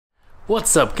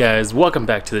What's up guys, welcome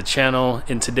back to the channel.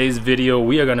 In today's video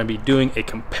we are going to be doing a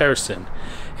comparison,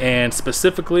 and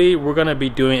specifically we're going to be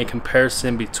doing a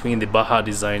comparison between the Baja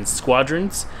Designs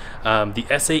Squadrons, the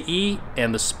SAE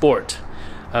and the Sport.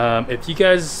 If you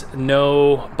guys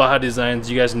know Baja Designs,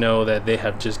 you guys know that they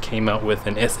have just came out with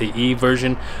an SAE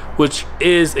version, which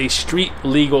is a street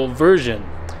legal version.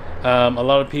 A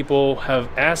lot of people have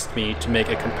asked me to make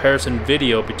a comparison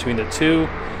video between the two.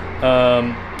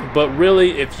 But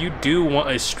really, if you do want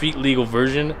a street legal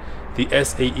version, the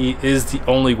SAE is the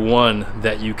only one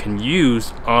that you can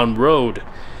use on road.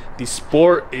 The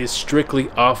Sport is strictly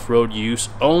off-road use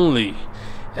only.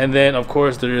 And then of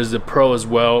course there is the Pro as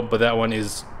well, but that one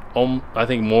is I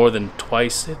think more than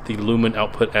twice the lumen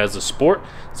output as the Sport,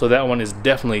 so that one is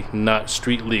definitely not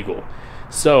street legal.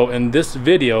 So in this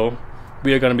video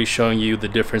we are going to be showing you the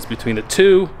difference between the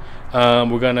two.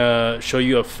 We're gonna show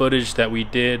you a footage that we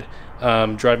did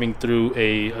driving through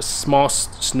a small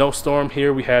snowstorm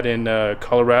here we had in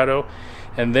Colorado,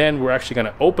 and then we're actually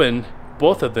gonna open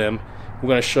both of them. We're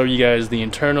gonna show you guys the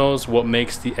internals, what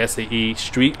makes the SAE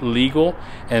street legal,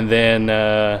 and then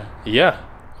yeah.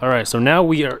 Alright, so now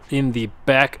we are in the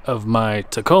back of my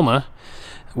Tacoma.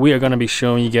 We are gonna be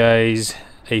showing you guys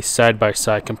a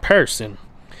side-by-side comparison.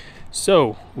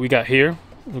 So we got here,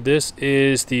 this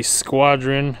is the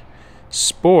Squadron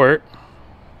Sport,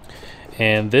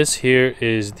 and this here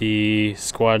is the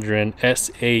Squadron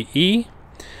SAE.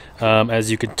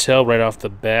 As you can tell right off the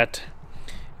bat,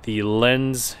 the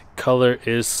lens color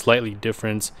is slightly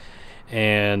different,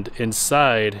 and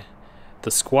inside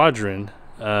the Squadron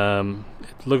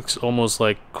it looks almost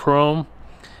like chrome,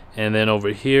 and then over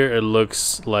here it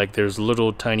looks like there's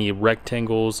little tiny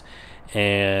rectangles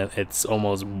and it's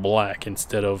almost black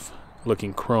instead of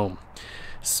looking chrome.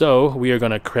 So we are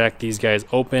going to crack these guys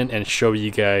open and show you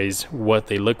guys what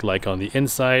they look like on the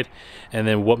inside, and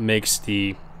then what makes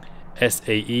the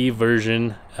SAE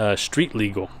version street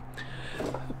legal.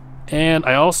 And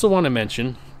I also want to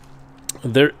mention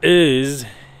there is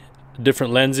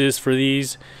different lenses for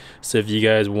these, so if you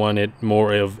guys wanted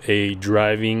more of a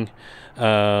driving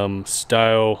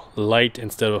style light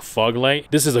instead of fog light,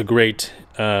 this is a great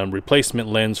replacement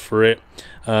lens for it.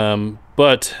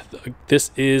 But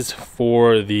this is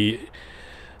for the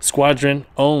Squadron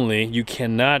only. You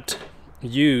cannot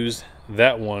use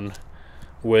that one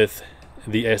with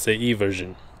the SAE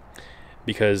version,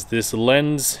 because this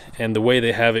lens and the way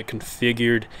they have it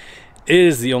configured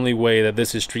is the only way that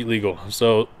this is street legal.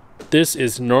 So this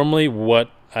is normally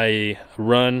what I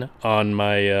run on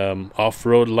my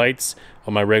off-road lights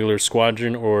on my regular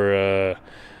Squadron or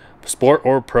Sport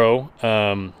or Pro,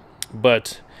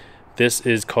 but this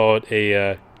is called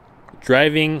a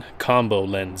driving combo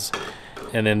lens.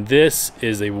 And then this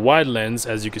is a wide lens.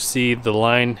 As you can see, the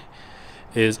line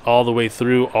is all the way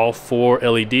through all 4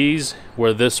 LEDs,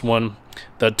 where this one,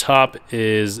 the top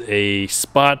is a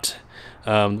spot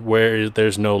where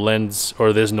there's no lens,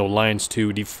 or there's no lines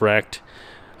to diffract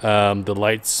the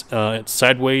lights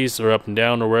sideways or up and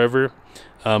down or wherever,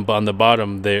 but on the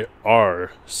bottom there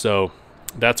are. So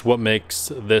that's what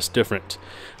makes this different,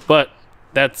 but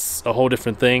that's a whole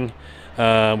different thing.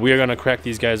 We are gonna crack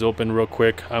these guys open real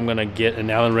quick. I'm gonna get an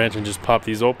Allen wrench and just pop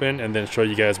these open, and then show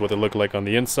you guys what they look like on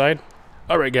the inside.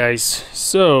 Alright guys,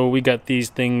 so we got these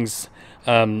things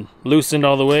loosened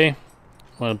all the way.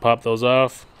 I'm gonna pop those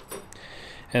off,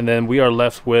 and then we are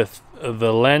left with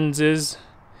the lenses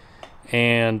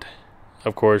and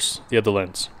of course the other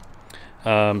lens.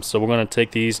 So we're gonna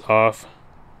take these off.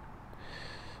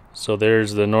 So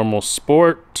there's the normal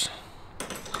Sport,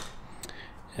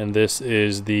 and this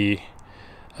is the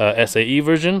SAE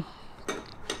version.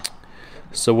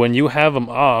 So when you have them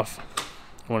off,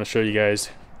 I want to show you guys,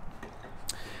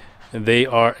 they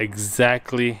are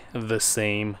exactly the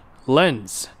same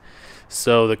lens.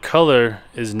 So the color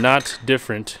is not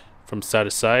different from side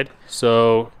to side.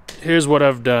 So here's what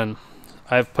I've done.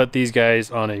 I've put these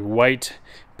guys on a white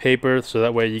paper so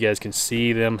that way you guys can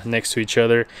see them next to each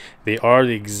other. They are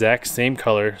the exact same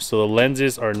color, so the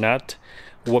lenses are not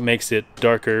what makes it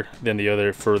darker than the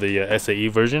other for the SAE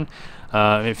version.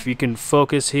 If you can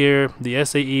focus here, the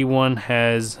SAE one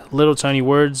has little tiny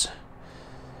words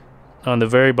on the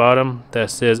very bottom that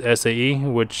says SAE,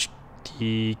 which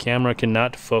the camera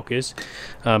cannot focus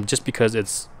just because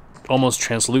it's almost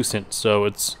translucent. So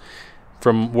it's,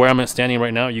 from where I'm standing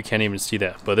right now, you can't even see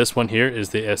that. But this one here is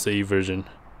the SAE version.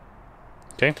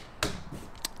 Okay,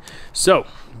 so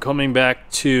coming back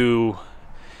to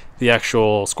the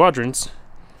actual Squadrons,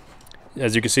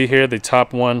 as you can see here, the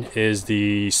top one is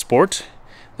the Sport,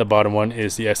 the bottom one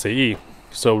is the SAE.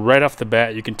 So right off the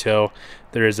bat you can tell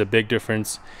there is a big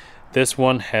difference. This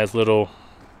one has little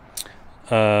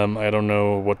I don't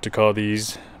know what to call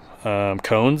these,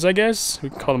 cones, I guess we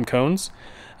can call them cones,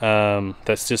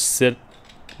 that's just sit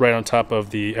right on top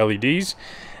of the LEDs.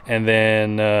 And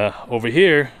then over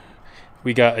here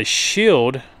we got a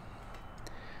shield,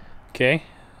 okay,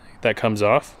 that comes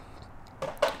off,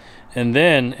 and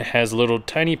then it has little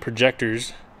tiny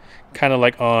projectors, kind of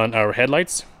like on our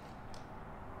headlights.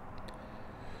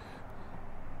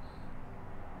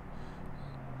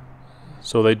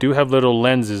 So they do have little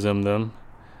lenses in them.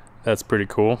 That's pretty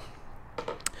cool.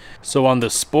 So on the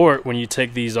Sport, when you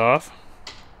take these off,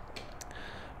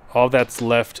 all that's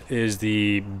left is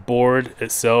the board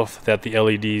itself that the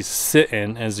LEDs sit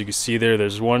in. As you can see there,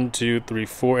 there's 1, 2, 3,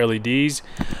 4 LEDs.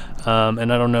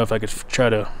 And I don't know if I could try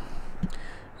to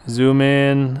zoom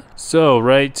in. So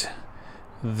right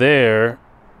there,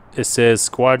 it says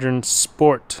Squadron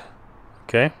Sport,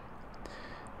 okay?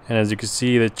 And as you can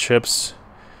see, the chips,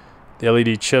 the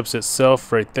LED chips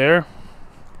itself right there.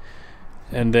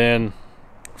 And then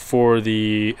for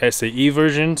the SAE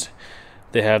versions,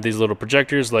 they have these little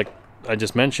projectors like I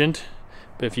just mentioned.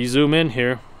 But if you zoom in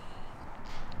here,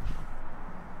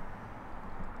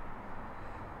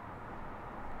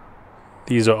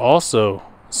 these are also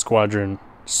Squadron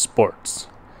Sports.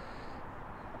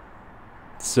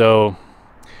 So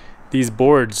these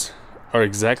boards are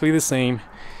exactly the same.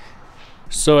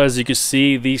 So as you can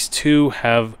see, these two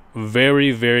have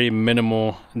very, very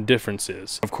minimal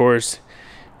differences. Of course,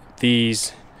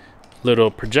 these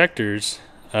little projectors,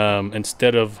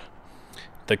 instead of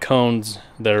the cones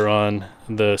that are on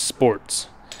the Sports,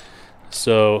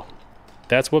 so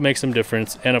that's what makes them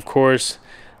different. And of course,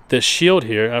 the shield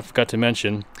here, I forgot to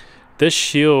mention, this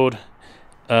shield,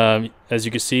 as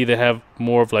you can see, they have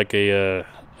more of like a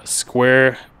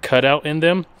square cutout in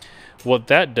them. What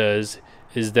that does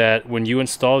is that when you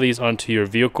install these onto your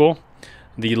vehicle,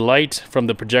 the light from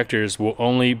the projectors will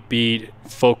only be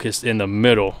focused in the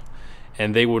middle,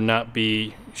 and they will not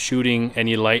be shooting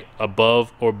any light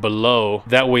above or below.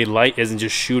 That way light isn't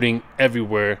just shooting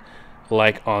everywhere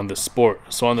like on the Sport.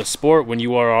 So on the Sport, when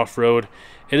you are off-road,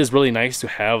 it is really nice to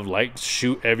have light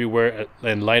shoot everywhere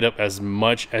and light up as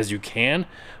much as you can.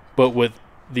 But with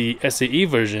the SAE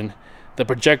version, the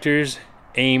projectors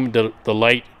aim the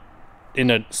light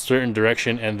in a certain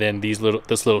direction, and then this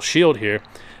little shield here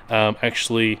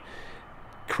actually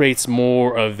creates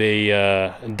more of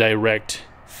a direct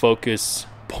focus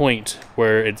point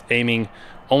where it's aiming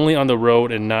only on the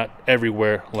road and not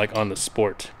everywhere like on the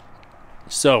Sport.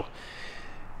 So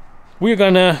we're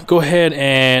gonna go ahead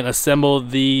and assemble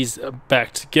these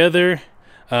back together.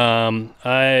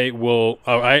 I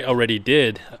already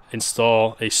did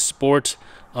install a Sport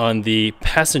on the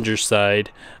passenger side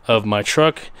of my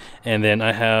truck, and then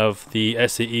I have the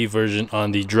SAE version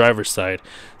on the driver's side.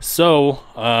 So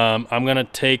I'm gonna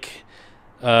take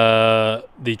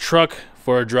the truck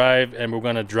for a drive, and we're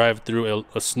gonna drive through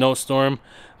a snowstorm.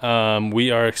 We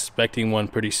are expecting one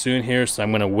pretty soon here, so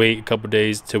I'm gonna wait a couple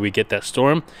days till we get that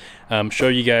storm. Show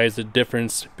you guys the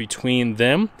difference between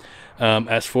them.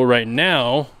 As for right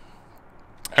now,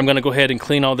 I'm gonna go ahead and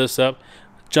clean all this up,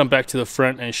 jump back to the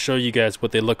front, and show you guys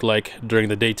what they look like during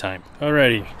the daytime.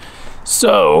 Alrighty,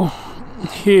 so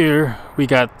here we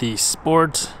got the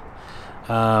Sport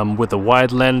with a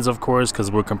wide lens, of course,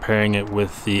 because we're comparing it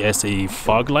with the SAE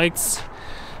fog lights.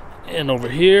 And over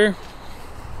here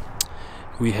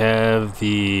we have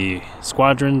the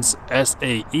Squadrons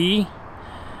SAE,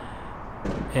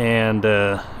 and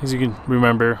as you can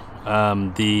remember,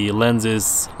 the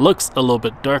lenses looks a little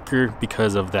bit darker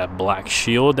because of that black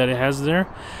shield that it has there.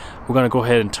 We're gonna go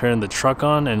ahead and turn the truck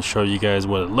on and show you guys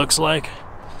what it looks like.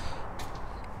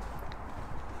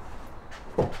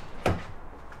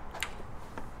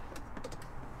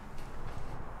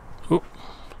 Oop.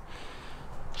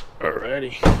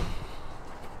 Alrighty.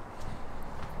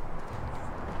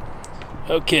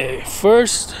 Okay,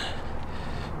 first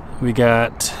we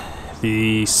got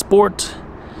the Sport.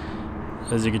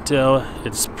 As you can tell,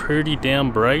 it's pretty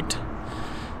damn bright.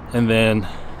 And then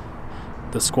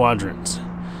the Squadrons,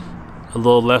 a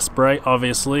little less bright,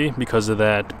 obviously, because of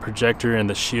that projector and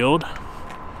the shield.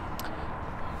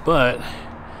 But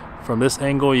from this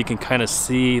angle, you can kind of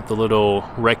see the little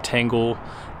rectangle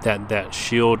that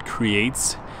shield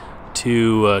creates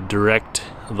to direct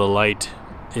the light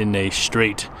in a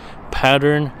straight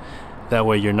pattern. That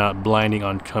way you're not blinding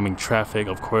oncoming traffic.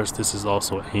 Of course, this is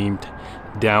also aimed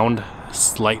down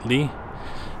slightly.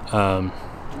 And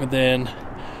then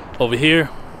over here,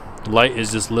 light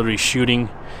is just literally shooting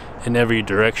in every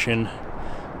direction.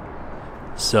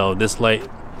 So this light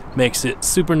makes it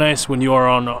super nice when you are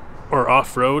on or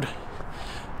off-road.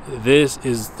 This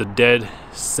is the dead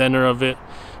center of it.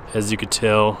 As you could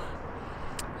tell,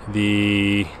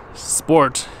 The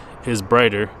Sport is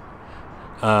brighter,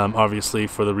 obviously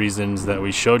for the reasons that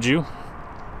we showed you,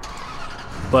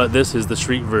 but this is the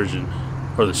street version,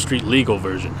 or the street legal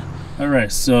version.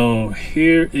 Alright, so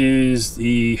here is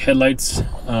the headlights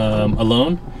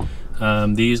alone.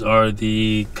 These are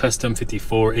the custom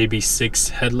 54 AB6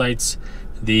 headlights.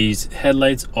 These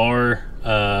headlights are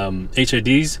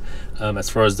HIDs as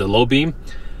far as the low beam.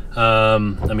 I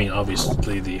mean,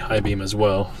 obviously the high beam as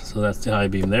well, so that's the high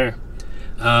beam there.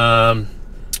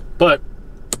 But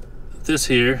this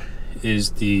here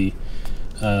is the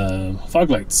fog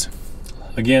lights.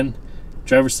 Again,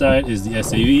 driver's side is the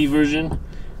SAE version,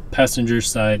 passenger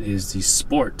side is the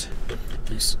Sport.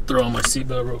 Just throw on my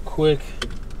seatbelt real quick.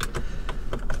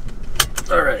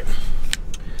 All right,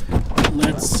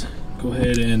 let's go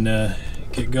ahead and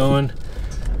get going.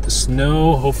 The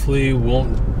snow hopefully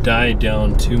won't die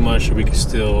down too much, so we can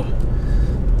still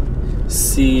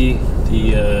see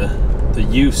the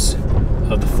use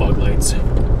of the fog lights.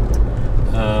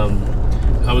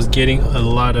 I was getting a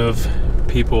lot of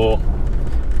people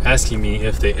asking me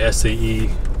if the SAE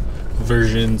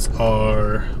versions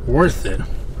are worth it,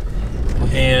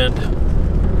 and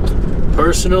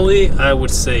personally I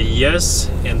would say yes,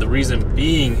 and the reason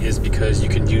being is because you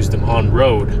can use them on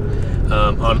road.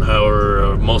 On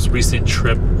our most recent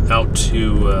trip out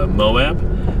to Moab,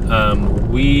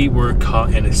 we were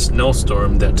caught in a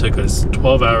snowstorm that took us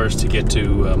 12 hours to get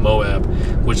to Moab,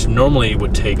 which normally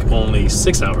would take only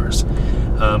 6 hours.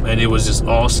 And it was just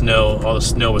all snow. All the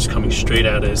snow was coming straight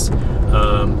at us,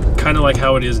 kind of like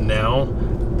how it is now,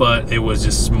 but it was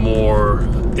just more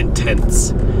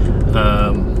intense.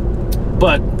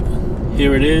 But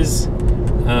here it is.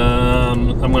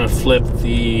 I'm gonna flip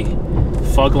the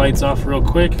fog lights off real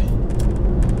quick.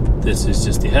 This is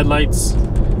just the headlights.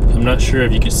 I'm not sure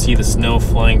if you can see the snow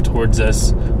flying towards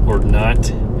us or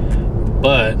not,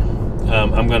 but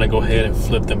I'm gonna go ahead and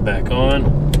flip them back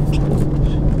on.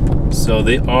 So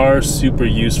they are super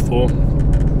useful,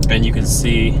 and you can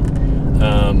see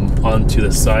onto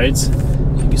the sides.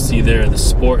 You can see there the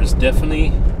Sport is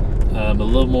definitely a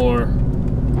little more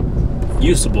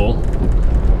usable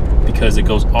because it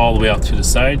goes all the way out to the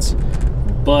sides.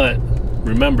 But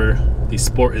remember, the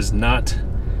Sport is not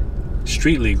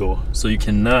street legal, so you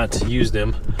cannot use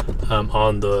them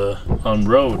on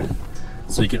road.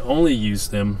 So you can only use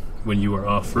them when you are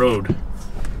off road.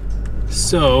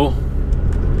 So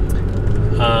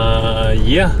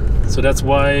yeah, so that's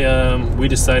why we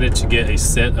decided to get a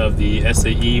set of the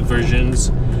SAE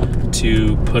versions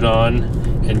to put on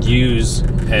and use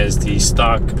as the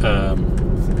stock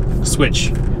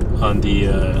switch on the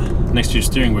next to your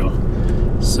steering wheel.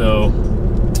 So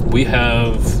we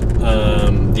have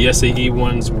the SAE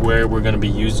ones where we're going to be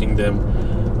using them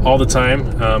all the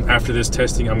time. After this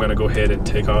testing, I'm going to go ahead and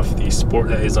take off the Sport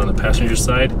that is on the passenger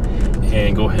side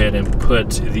and go ahead and put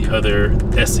the other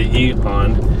SAE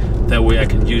on. That way I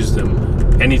can use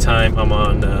them anytime I'm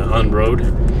on road.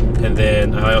 And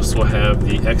then I also have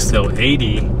the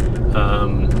XL80,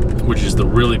 which is the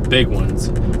really big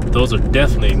ones. Those are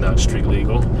definitely not street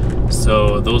legal,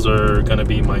 so those are going to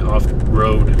be my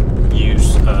off-road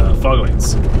use fog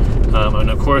lights. And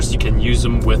of course you can use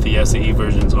them with the SAE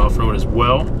versions off-road as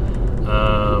well,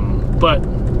 but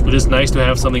it is nice to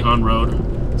have something on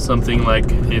road, something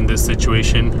like in this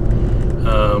situation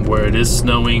where it is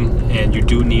snowing and you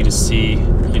do need to see,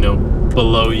 you know,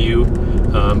 below you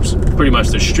pretty much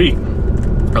the street.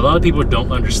 A lot of people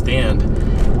don't understand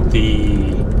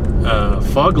the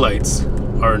fog lights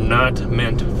are not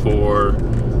meant for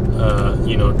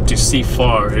you know, to see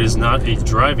far. It is not a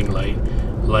driving light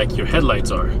like your headlights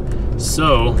are.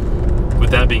 So with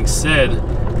that being said,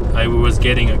 I was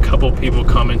getting a couple people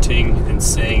commenting and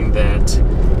saying that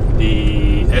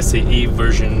the SAE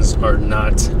versions are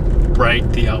not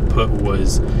bright. The output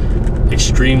was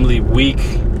extremely weak,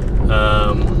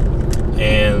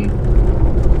 and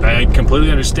I completely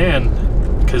understand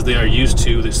because they are used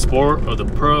to the Sport or the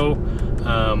Pro,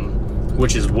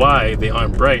 which is why they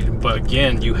aren't bright. But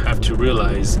again, you have to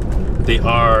realize they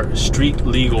are street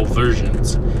legal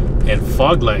versions, and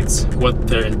fog lights, what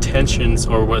their intentions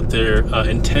or what their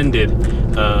intended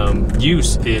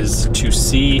use is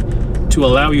to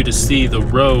allow you to see the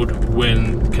road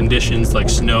when conditions like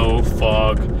snow,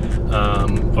 fog,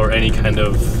 or any kind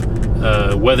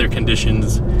of weather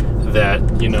conditions that,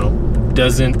 you know,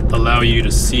 doesn't allow you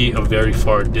to see a very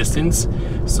far distance.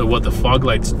 So what the fog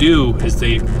lights do is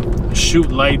they shoot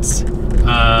light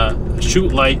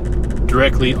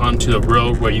directly onto the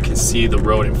road where you can see the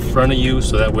road in front of you,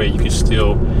 so that way you can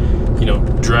still, you know,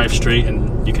 drive straight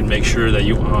and you can make sure that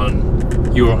you are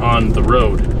on the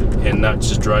road and not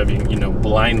just driving, you know,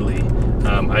 blindly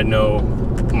I know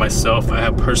myself, I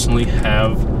have personally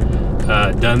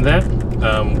done that,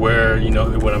 where, you know,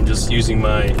 when I'm just using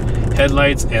my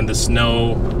headlights and the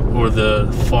snow or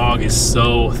the fog is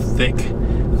so thick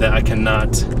that I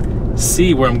cannot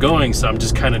see where I'm going, so I'm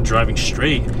just kind of driving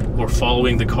straight or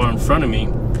following the car in front of me.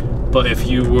 But if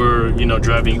you were, you know,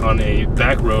 driving on a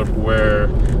back road where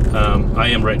I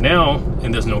am right now,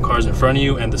 and there's no cars in front of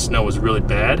you and the snow is really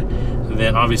bad,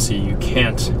 then obviously you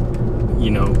can't,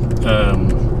 you know,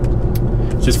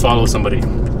 just follow somebody.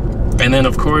 And then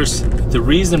of course the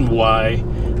reason why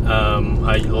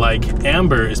I like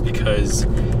amber is because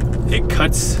it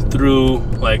cuts through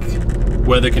like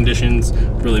weather conditions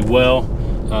really well.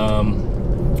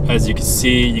 As you can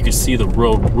see the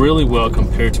road really well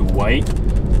compared to white.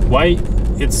 White,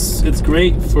 it's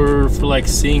great for like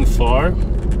seeing far,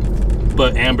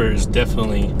 but amber is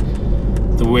definitely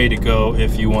the way to go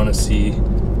if you want to see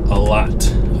a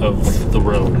lot of the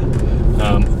road.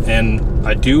 And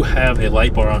I do have a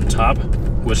light bar on top,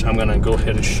 which I'm gonna go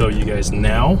ahead and show you guys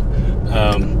now.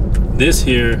 This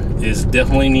here is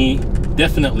definitely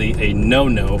a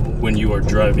no-no when you are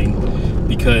driving,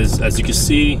 because as you can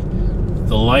see,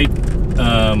 the light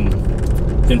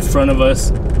in front of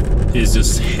us is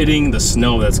just hitting the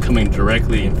snow that's coming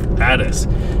directly at us.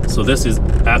 So this is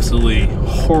absolutely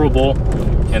horrible,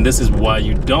 and this is why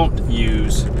you don't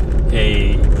use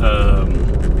a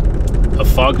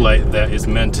fog light that is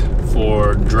meant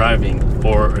for driving,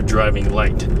 or a driving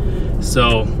light.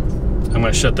 So I'm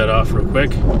gonna shut that off real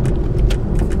quick.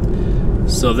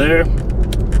 So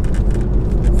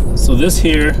this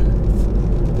here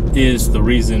is the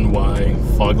reason why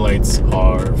fog lights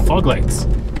are fog lights.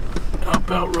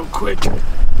 Hop out real quick. All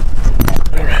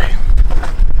right.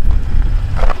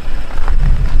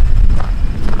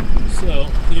 So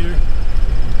here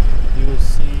you will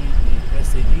see the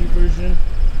SAE version.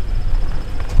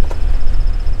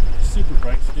 Super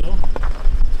bright still.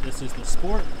 This is the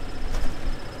Sport,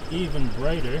 even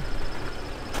brighter.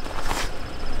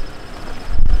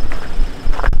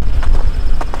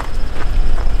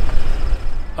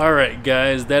 Alright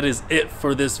guys, that is it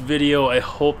for this video. I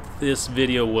hope this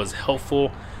video was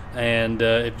helpful, and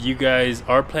if you guys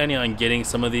are planning on getting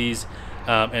some of these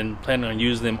and planning on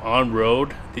using them on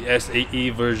road, the SAE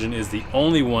version is the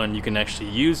only one you can actually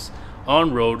use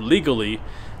on road legally.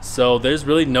 So there's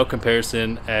really no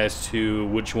comparison as to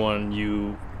which one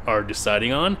you are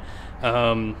deciding on.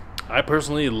 I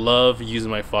personally love using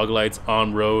my fog lights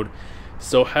on road,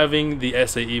 so having the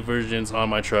SAE versions on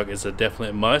my truck is a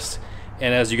definite must.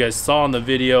 And as you guys saw in the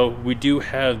video, we do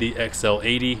have the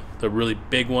XL80, the really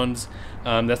big ones.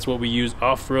 That's what we use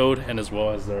off-road, and as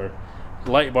well as our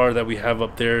light bar that we have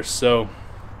up there. So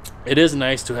it is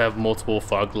nice to have multiple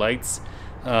fog lights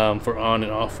for on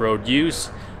and off-road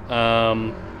use.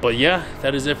 But yeah,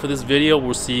 that is it for this video.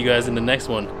 We'll see you guys in the next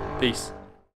one. Peace.